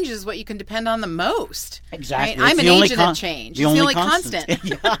 Change is what you can depend on the most. Exactly. Right? I'm an agent of change. It's the only constant.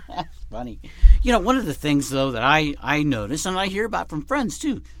 Yeah, funny. You know, one of the things, though, that I notice, and I hear about from friends,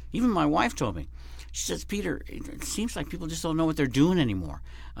 too, even my wife told me, she says, Peter, it seems like people just don't know what they're doing anymore.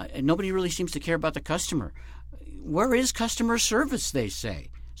 Nobody really seems to care about the customer. Where is customer service, they say?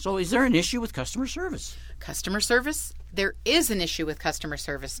 So is there an issue with customer service? Customer service, there is an issue with customer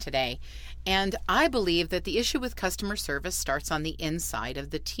service today. And I believe that the issue with customer service starts on the inside of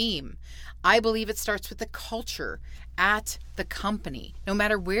the team. I believe it starts with the culture at the company, no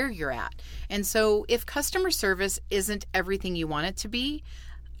matter where you're at. And so if customer service isn't everything you want it to be,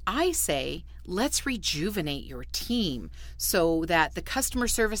 I say, let's rejuvenate your team so that the customer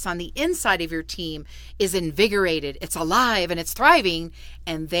service on the inside of your team is invigorated, it's alive, and it's thriving,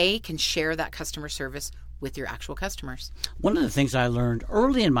 and they can share that customer service with your actual customers. One of the things I learned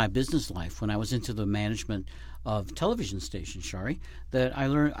early in my business life when I was into the management of television stations, Shari, that I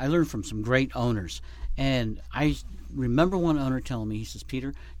learned from some great owners. And I remember one owner telling me, he says,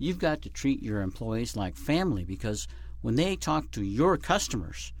 Peter, you've got to treat your employees like family, because when they talk to your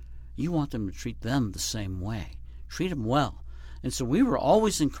customers, you want them to treat them the same way. Treat them well. And so we were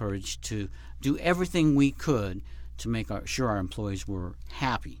always encouraged to do everything we could to make sure our employees were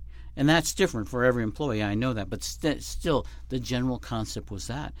happy. And that's different for every employee, I know that, but still the general concept was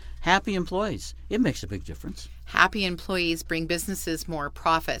that. Happy employees, it makes a big difference. Happy employees bring businesses more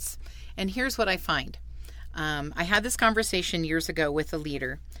profits. And here's what I find. I had this conversation years ago with a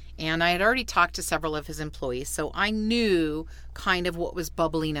leader, and I had already talked to several of his employees, so I knew kind of what was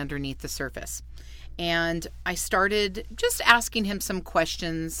bubbling underneath the surface. And I started just asking him some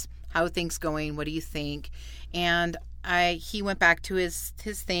questions. How are things going? What do you think? And he went back to his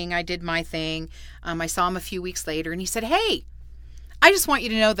thing. I did my thing. I saw him a few weeks later, and he said, hey, I just want you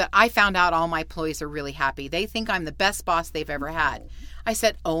to know that I found out all my employees are really happy. They think I'm the best boss they've ever had. I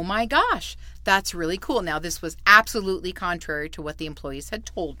said, oh my gosh, that's really cool. Now, this was absolutely contrary to what the employees had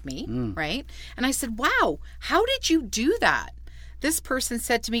told me, right? And I said, wow, how did you do that? This person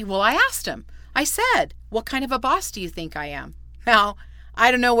said to me, well, I asked him. I said, what kind of a boss do you think I am? Now, I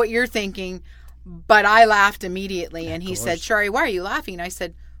don't know what you're thinking, but I laughed immediately. And he said, Shari, why are you laughing? I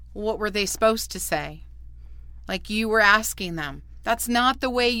said, what were they supposed to say? Like you were asking them. That's not the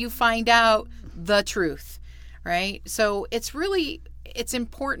way you find out the truth, right? So it's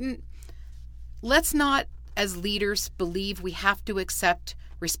important. Let's not, as leaders, believe we have to accept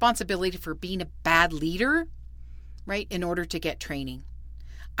responsibility for being a bad leader, right, in order to get training.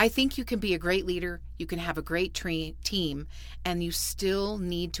 I think you can be a great leader, you can have a great team, and you still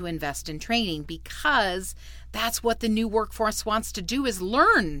need to invest in training, because that's what the new workforce wants to do, is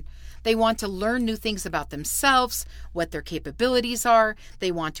learn. They want to learn new things about themselves, what their capabilities are.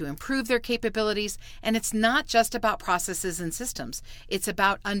 They want to improve their capabilities. And it's not just about processes and systems. It's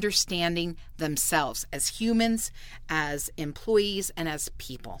about understanding themselves as humans, as employees, and as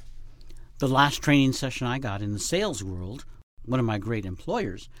people. The last training session I got in the sales world, one of my great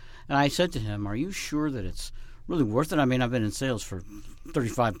employers, and I said to him, are you sure that it's really worth it? I mean, I've been in sales for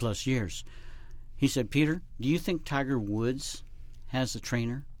 35 plus years. He said, Peter, do you think Tiger Woods has a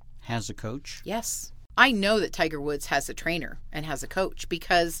trainer, has a coach? Yes. I know that Tiger Woods has a trainer and has a coach,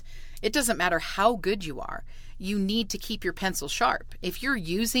 because it doesn't matter how good you are. You need to keep your pencil sharp. If you're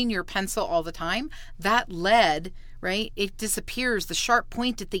using your pencil all the time, that lead, right, it disappears. The sharp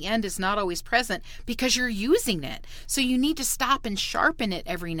point at the end is not always present because you're using it. So you need to stop and sharpen it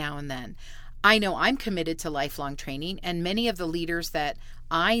every now and then. I know I'm committed to lifelong training, and many of the leaders that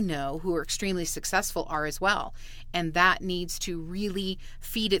I know who are extremely successful are as well. And that needs to really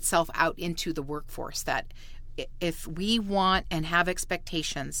feed itself out into the workforce, that if we want and have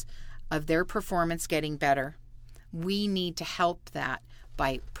expectations of their performance getting better, we need to help that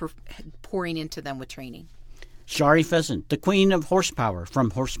by pouring into them with training. Shari Pheasant, the queen of horsepower from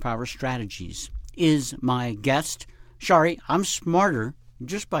Horsepower Strategies, is my guest. Shari, I'm smarter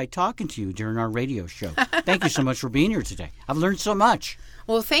just by talking to you during our radio show. Thank you so much for being here today. I've learned so much.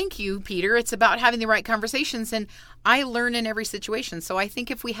 Well, thank you, Peter. It's about having the right conversations, and I learn in every situation. So I think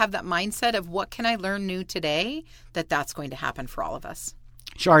if we have that mindset of what can I learn new today, that's going to happen for all of us.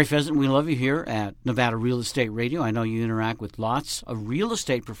 Shari Pheasant, we love you here at Nevada Real Estate Radio. I know you interact with lots of real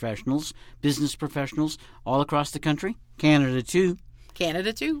estate professionals, business professionals all across the country, Canada too.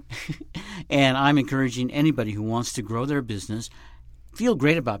 Canada too. And I'm encouraging anybody who wants to grow their business, feel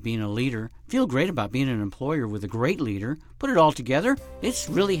great about being a leader, feel great about being an employer with a great leader, put it all together, it's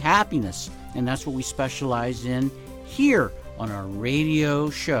really happiness. And that's what we specialize in here on our radio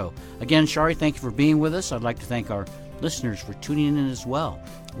show. Again, Shari, thank you for being with us. I'd like to thank our listeners for tuning in as well.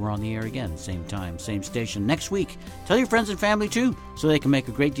 We're on the air again, same time, same station next week. Tell your friends and family too, so they can make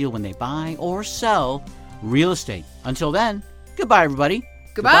a great deal when they buy or sell real estate. Until then, goodbye, everybody.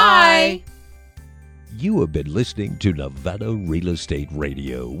 Goodbye. You have been listening to Nevada Real Estate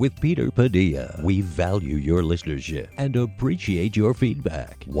Radio with Peter Padilla. We value your listenership and appreciate your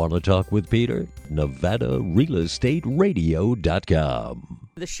feedback. Want to talk with Peter? NevadaRealEstateRadio.com.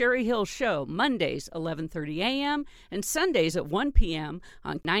 The Sherry Hill Show, Mondays 11:30 a.m. and Sundays at 1 p.m.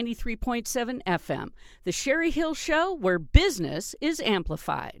 on 93.7 FM. The Sherry Hill Show, where business is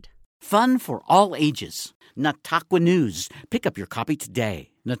amplified. Fun for all ages. Natakwa News. Pick up your copy today.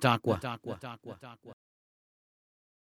 Natakwa.